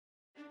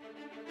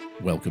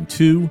Welcome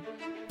to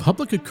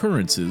Public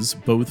Occurrences,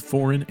 both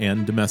foreign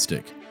and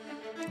domestic.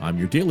 I'm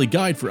your daily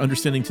guide for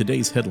understanding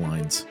today's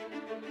headlines,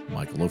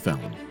 Michael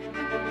O'Fallon.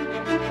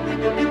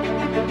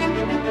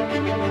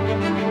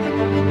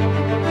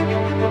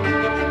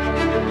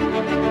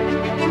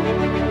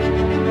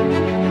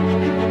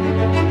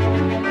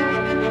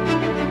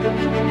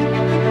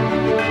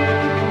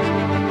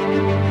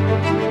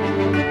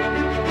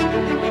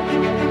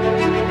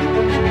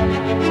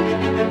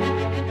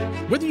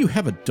 Whether you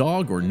have a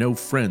dog or know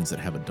friends that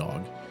have a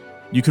dog,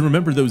 you can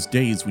remember those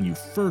days when you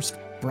first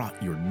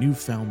brought your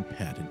newfound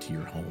pet into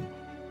your home.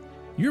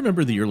 You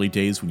remember the early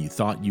days when you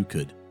thought you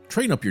could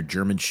train up your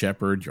German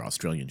Shepherd, your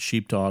Australian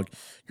Sheepdog,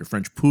 your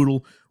French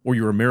Poodle, or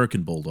your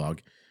American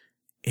Bulldog,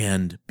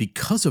 and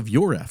because of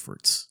your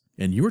efforts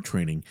and your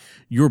training,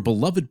 your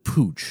beloved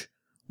pooch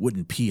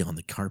wouldn't pee on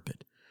the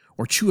carpet,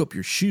 or chew up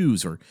your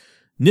shoes, or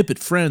nip at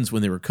friends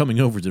when they were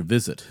coming over to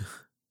visit.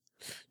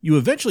 You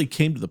eventually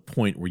came to the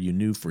point where you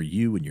knew for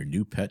you and your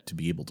new pet to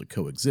be able to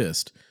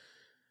coexist,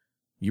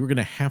 you were going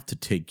to have to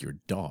take your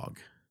dog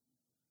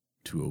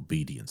to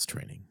obedience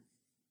training.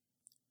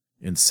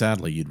 And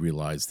sadly, you'd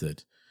realize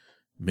that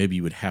maybe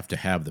you would have to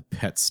have the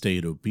pet stay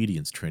at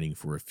obedience training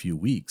for a few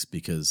weeks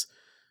because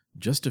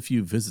just a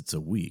few visits a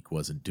week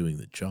wasn't doing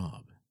the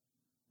job,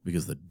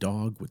 because the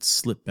dog would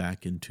slip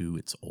back into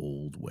its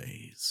old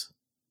ways.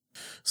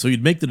 So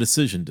you'd make the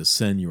decision to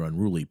send your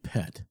unruly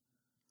pet,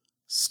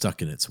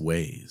 stuck in its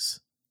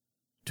ways,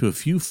 to a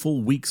few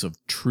full weeks of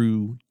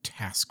true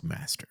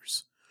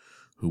taskmasters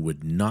who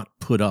would not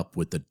put up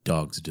with the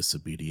dog's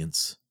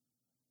disobedience.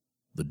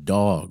 The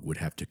dog would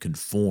have to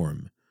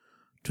conform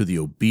to the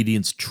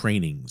obedience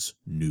training's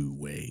new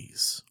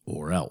ways,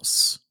 or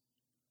else.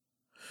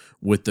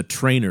 With the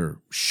trainer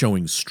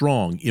showing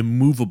strong,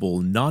 immovable,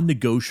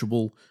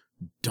 non-negotiable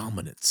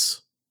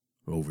dominance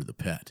over the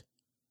pet.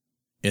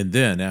 And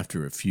then,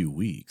 after a few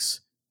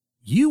weeks,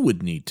 you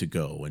would need to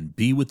go and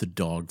be with the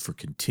dog for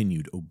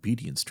continued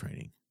obedience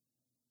training,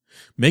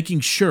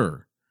 making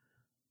sure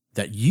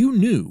that you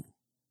knew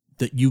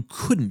that you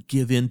couldn't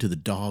give in to the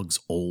dog's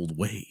old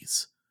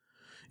ways.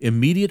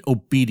 Immediate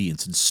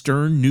obedience and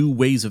stern new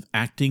ways of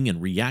acting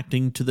and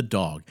reacting to the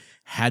dog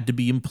had to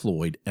be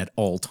employed at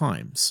all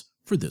times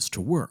for this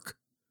to work.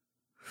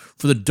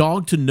 For the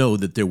dog to know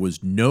that there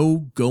was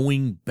no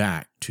going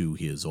back to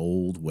his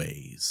old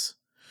ways.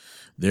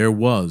 There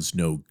was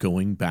no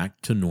going back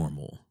to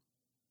normal.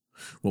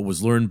 What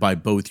was learned by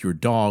both your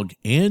dog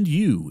and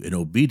you in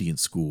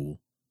obedience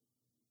school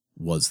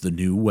was the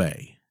new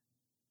way.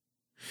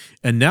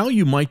 And now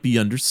you might be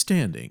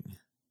understanding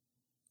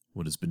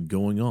what has been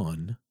going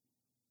on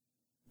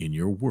in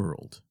your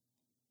world,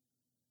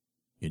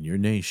 in your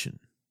nation,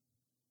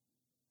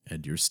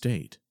 and your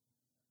state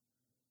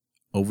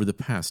over the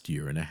past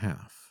year and a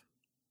half.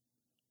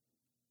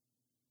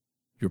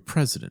 Your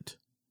president,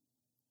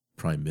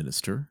 prime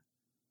minister,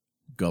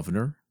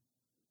 governor,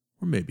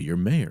 or maybe your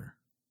mayor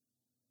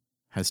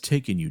has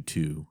taken you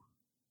to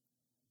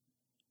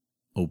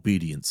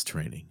obedience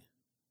training.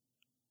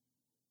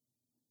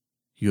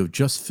 You have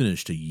just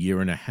finished a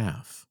year and a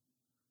half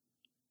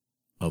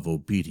of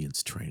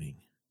obedience training,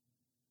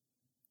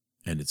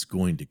 and it's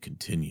going to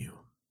continue.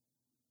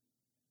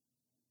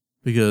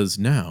 Because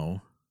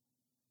now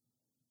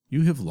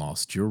you have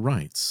lost your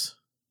rights.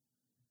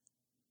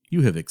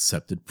 You have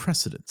accepted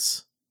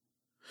precedence.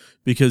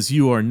 Because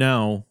you are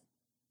now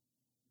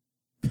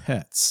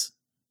pets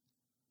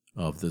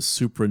of the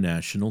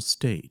supranational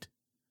state,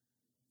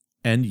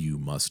 and you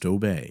must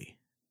obey.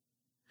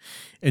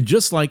 And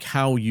just like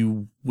how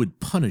you would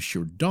punish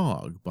your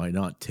dog by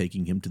not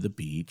taking him to the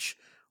beach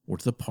or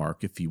to the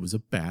park if he was a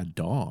bad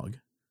dog,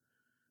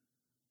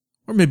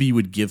 or maybe you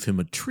would give him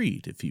a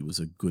treat if he was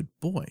a good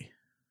boy,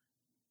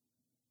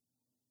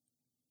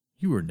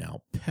 you are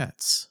now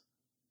pets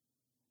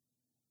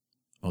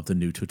of the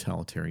new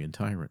totalitarian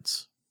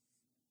tyrants.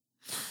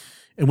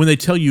 And when they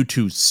tell you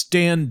to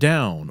stand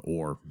down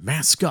or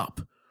mask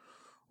up,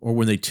 or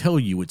when they tell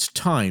you it's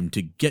time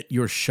to get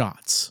your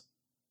shots,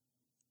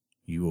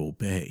 you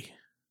obey.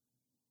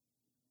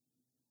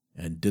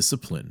 And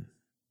discipline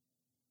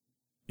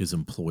is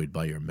employed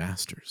by your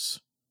masters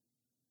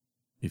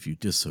if you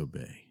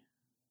disobey.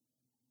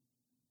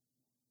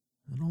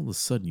 And all of a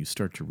sudden you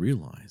start to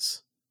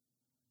realize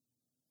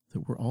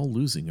that we're all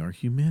losing our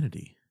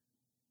humanity.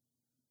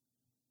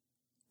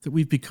 That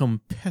we've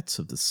become pets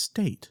of the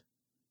state.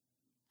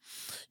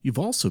 You've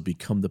also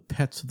become the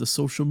pets of the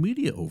social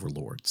media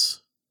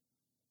overlords.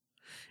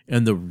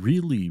 And the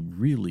really,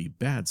 really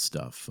bad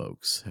stuff,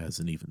 folks,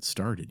 hasn't even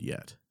started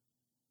yet.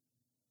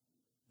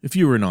 If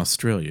you were in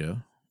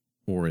Australia,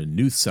 or in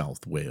New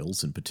South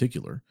Wales in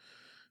particular,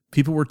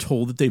 people were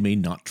told that they may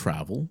not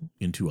travel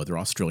into other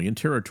Australian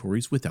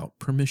territories without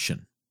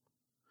permission.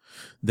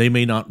 They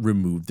may not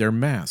remove their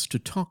masks to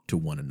talk to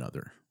one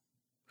another.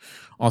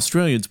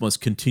 Australians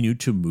must continue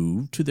to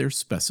move to their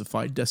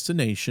specified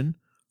destination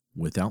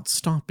without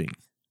stopping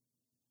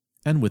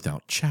and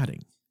without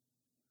chatting.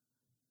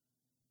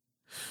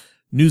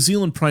 New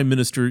Zealand Prime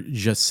Minister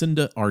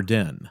Jacinda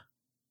Ardern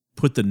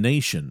put the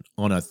nation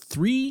on a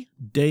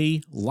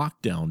 3-day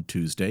lockdown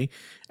Tuesday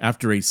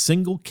after a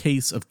single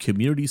case of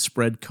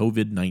community-spread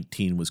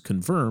COVID-19 was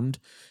confirmed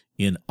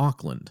in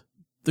Auckland,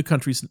 the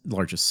country's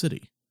largest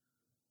city.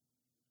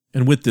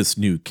 And with this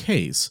new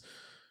case,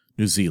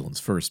 New Zealand's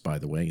first, by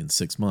the way, in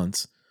 6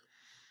 months,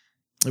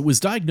 it was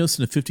diagnosed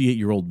in a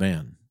 58-year-old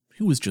man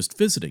who was just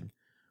visiting,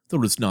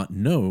 though it is not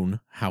known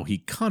how he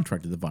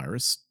contracted the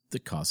virus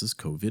that causes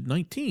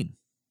COVID-19.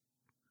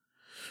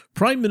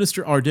 Prime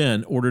Minister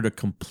Ardern ordered a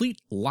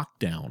complete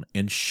lockdown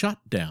and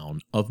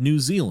shutdown of New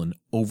Zealand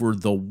over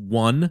the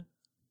one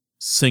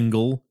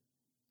single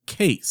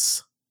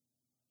case.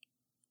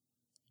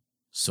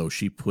 So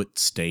she put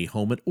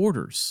stay-home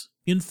orders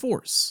in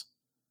force.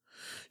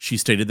 She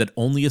stated that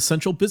only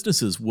essential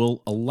businesses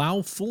will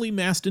allow fully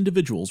masked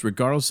individuals,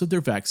 regardless of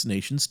their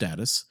vaccination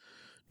status,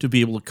 to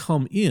be able to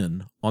come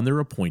in on their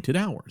appointed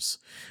hours.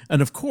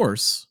 And of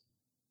course,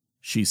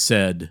 she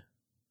said,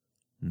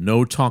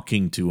 no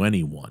talking to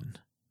anyone.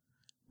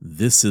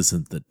 This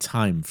isn't the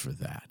time for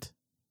that.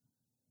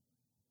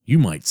 You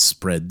might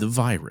spread the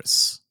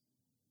virus.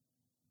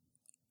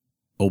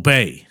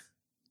 Obey,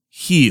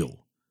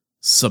 heal,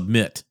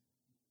 submit.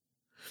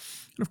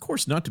 And of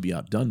course, not to be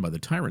outdone by the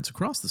tyrants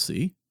across the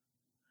sea,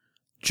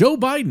 Joe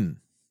Biden,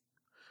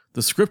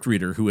 the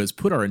scriptreader who has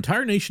put our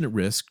entire nation at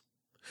risk,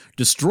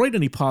 destroyed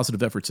any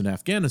positive efforts in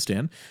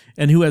Afghanistan,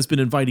 and who has been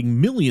inviting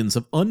millions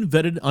of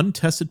unvetted,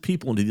 untested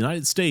people into the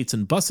United States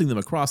and busing them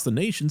across the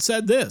nation,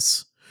 said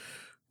this,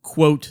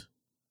 quote,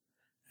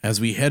 as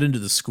we head into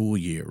the school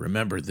year,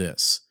 remember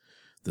this.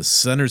 The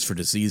Centers for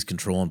Disease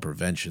Control and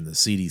Prevention, the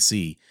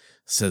CDC,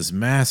 says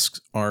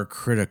masks are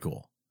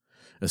critical,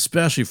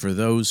 especially for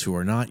those who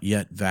are not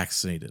yet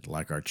vaccinated,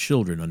 like our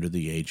children under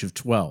the age of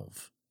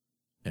 12,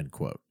 end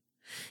quote.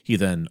 He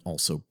then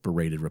also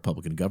berated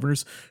Republican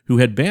governors who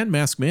had banned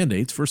mask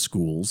mandates for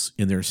schools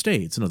in their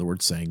states, in other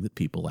words, saying that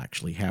people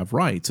actually have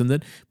rights and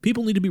that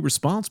people need to be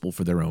responsible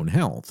for their own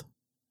health.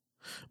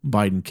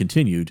 Biden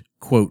continued,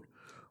 quote,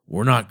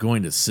 we're not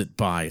going to sit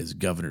by as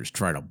governors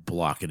try to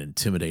block and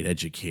intimidate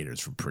educators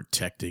from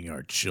protecting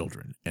our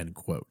children, end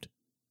quote.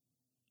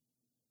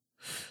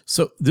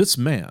 So this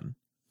man,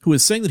 who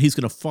is saying that he's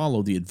going to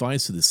follow the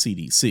advice of the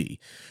CDC,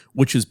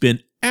 which has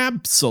been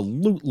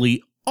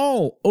absolutely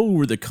all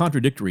over the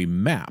contradictory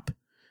map,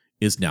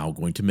 is now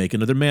going to make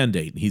another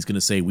mandate, and he's going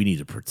to say we need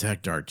to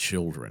protect our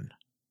children.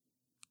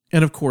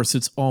 And of course,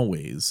 it's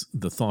always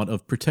the thought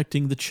of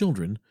protecting the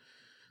children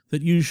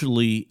that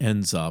usually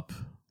ends up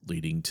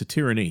leading to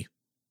tyranny,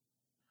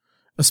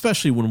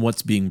 especially when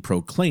what's being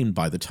proclaimed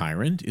by the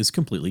tyrant is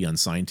completely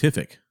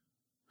unscientific.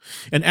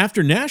 And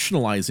after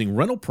nationalizing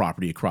rental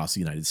property across the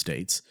United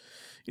States,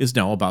 is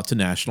now about to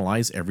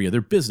nationalize every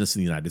other business in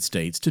the United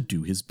States to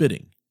do his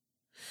bidding.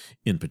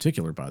 In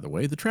particular, by the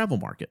way, the travel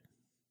market.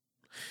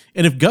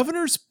 And if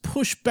governors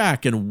push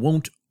back and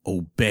won't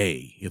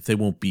obey, if they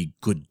won't be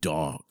good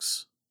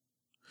dogs,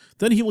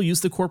 then he will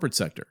use the corporate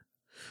sector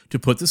to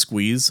put the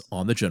squeeze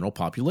on the general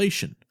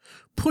population,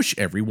 push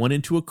everyone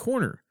into a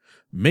corner,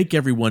 make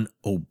everyone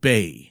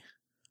obey,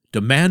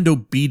 demand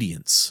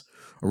obedience,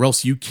 or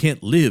else you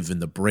can't live in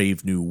the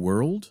brave new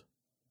world.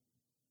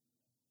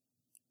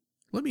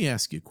 Let me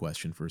ask you a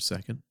question for a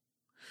second.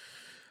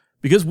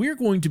 Because we're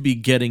going to be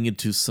getting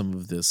into some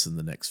of this in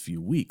the next few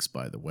weeks,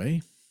 by the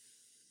way.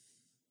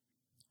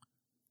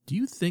 Do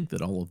you think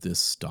that all of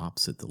this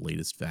stops at the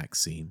latest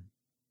vaccine?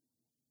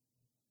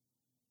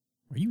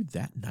 Are you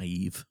that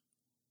naive?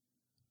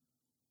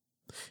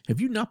 Have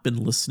you not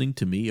been listening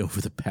to me over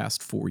the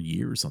past 4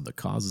 years on the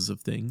causes of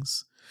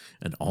things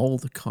and all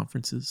the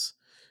conferences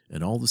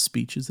and all the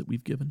speeches that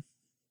we've given?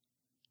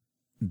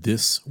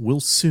 This will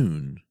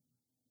soon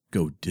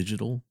go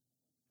digital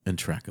and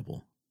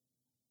trackable.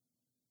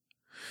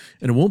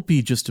 And it won't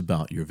be just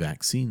about your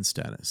vaccine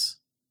status,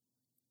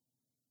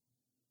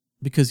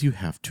 because you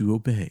have to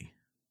obey.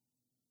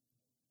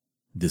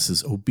 This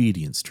is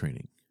obedience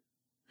training.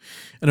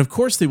 And of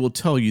course, they will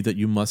tell you that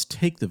you must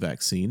take the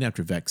vaccine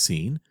after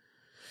vaccine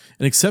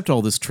and accept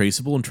all this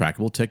traceable and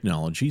trackable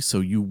technology so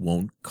you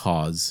won't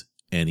cause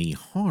any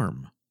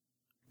harm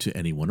to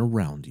anyone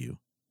around you.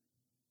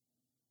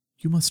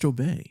 You must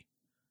obey,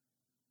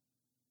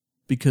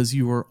 because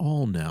you are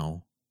all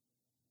now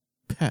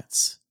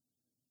pets.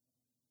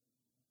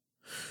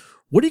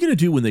 What are you going to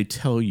do when they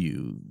tell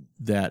you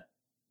that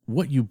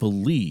what you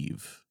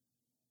believe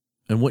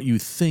and what you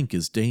think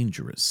is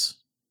dangerous?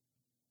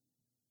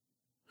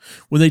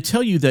 When they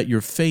tell you that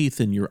your faith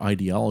and your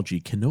ideology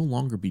can no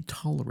longer be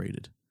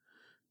tolerated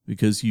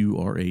because you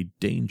are a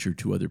danger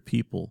to other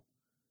people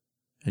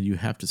and you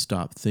have to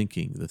stop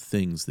thinking the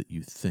things that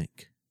you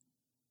think?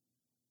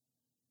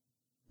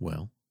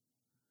 Well,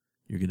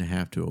 you're going to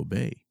have to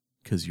obey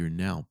because you're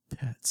now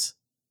pets.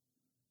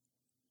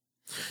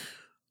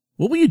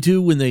 What will you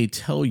do when they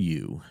tell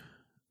you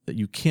that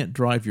you can't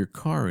drive your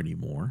car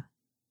anymore,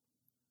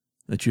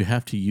 that you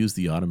have to use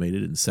the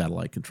automated and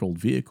satellite-controlled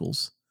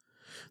vehicles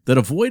that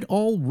avoid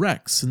all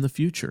wrecks in the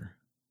future?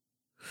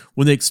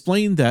 When they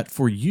explain that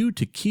for you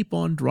to keep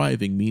on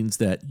driving means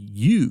that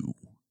you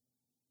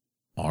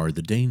are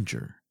the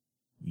danger.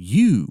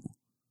 You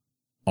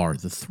are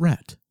the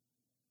threat.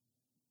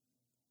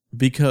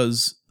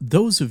 Because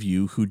those of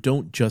you who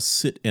don't just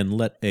sit and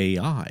let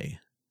AI,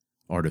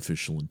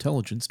 artificial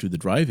intelligence, do the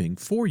driving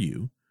for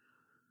you,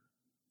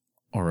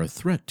 are a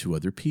threat to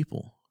other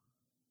people.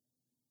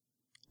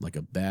 Like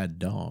a bad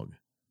dog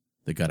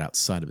that got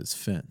outside of his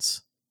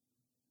fence.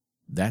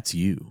 That's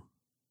you.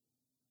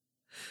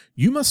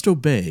 You must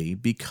obey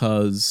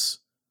because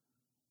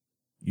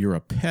you're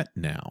a pet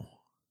now.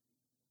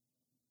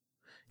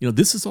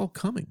 This is all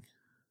coming.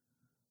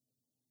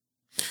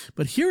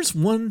 But here's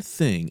one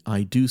thing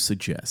I do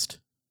suggest.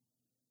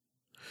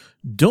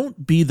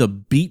 Don't be the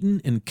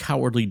beaten and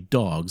cowardly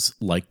dogs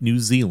like New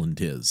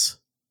Zealand is.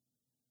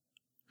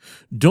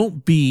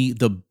 Don't be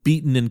the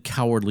beaten and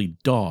cowardly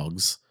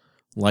dogs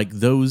like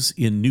those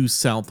in New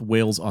South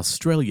Wales,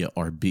 Australia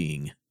are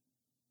being.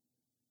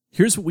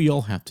 Here's what we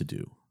all have to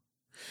do.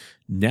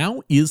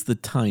 Now is the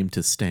time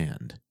to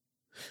stand.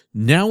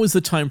 Now is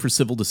the time for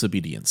civil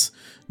disobedience.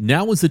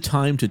 Now is the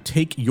time to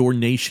take your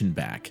nation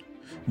back.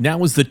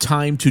 Now is the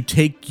time to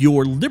take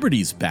your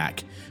liberties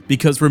back.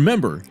 Because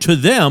remember, to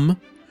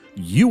them,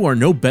 you are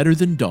no better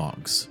than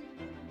dogs.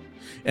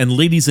 And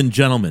ladies and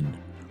gentlemen,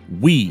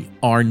 we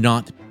are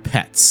not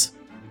pets.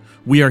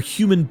 We are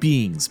human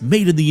beings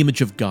made in the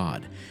image of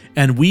God,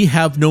 and we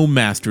have no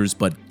masters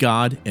but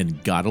God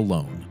and God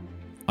alone.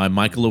 I'm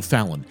Michael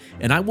O'Fallon,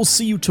 and I will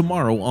see you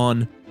tomorrow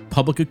on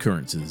Public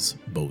Occurrences,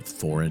 both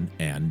foreign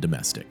and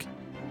domestic.